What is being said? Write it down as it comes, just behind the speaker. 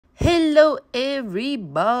Hello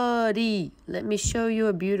everybody, let me show you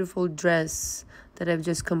a beautiful dress that I've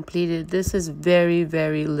just completed. This is very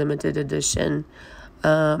limited edition.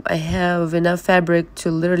 I have enough fabric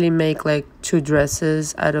to literally make like 2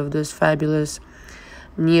 dresses out of this fabulous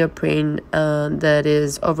neoprene that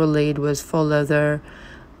is overlaid with faux leather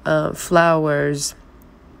flowers,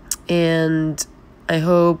 and I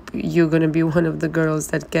hope you're gonna be one of the girls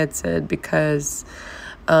that gets it, because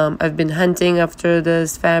I've been hunting after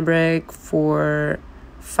this fabric for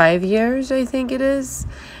 5 years, I think it is.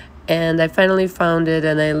 And I finally found it,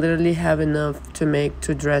 and I literally have enough to make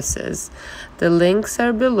 2 dresses. The links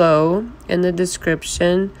are below in the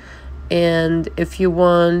description. And if you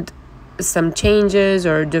want some changes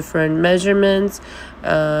or different measurements,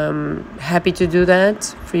 happy to do that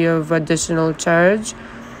free of additional charge.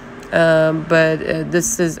 But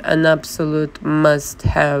this is an absolute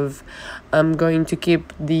must-have. I'm going to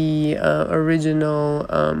keep the original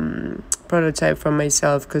prototype for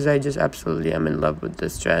myself, because I just absolutely am in love with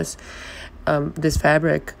this dress, this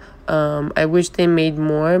fabric. I wish they made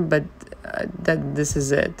more, but this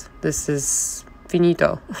is it. This is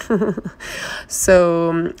finito.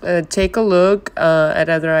 So take a look at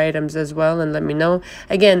other items as well and let me know.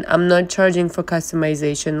 Again, I'm not charging for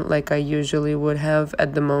customization like I usually would have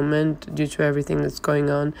at the moment due to everything that's going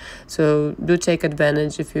on. So do take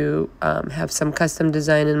advantage if you have some custom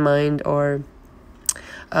design in mind, or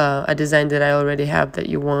a design that I already have that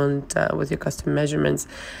you want with your custom measurements.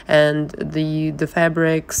 And the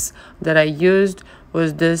fabrics that I used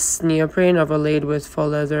was this neoprene overlaid with faux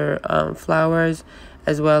leather flowers,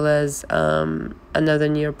 as well as another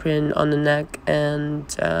neoprene on the neck, and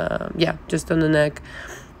just on the neck,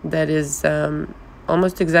 that is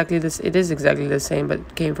almost exactly this. It is exactly the same, but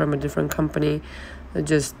it came from a different company. It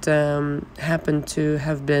just happened to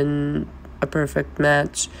have been a perfect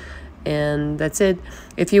match. And that's it.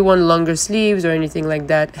 If you want longer sleeves or anything like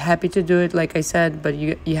that, happy to do it, like I said, but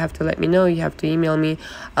you have to let me know. You have to email me.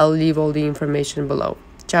 I'll leave all the information below.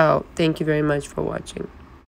 Ciao. Thank you very much for watching.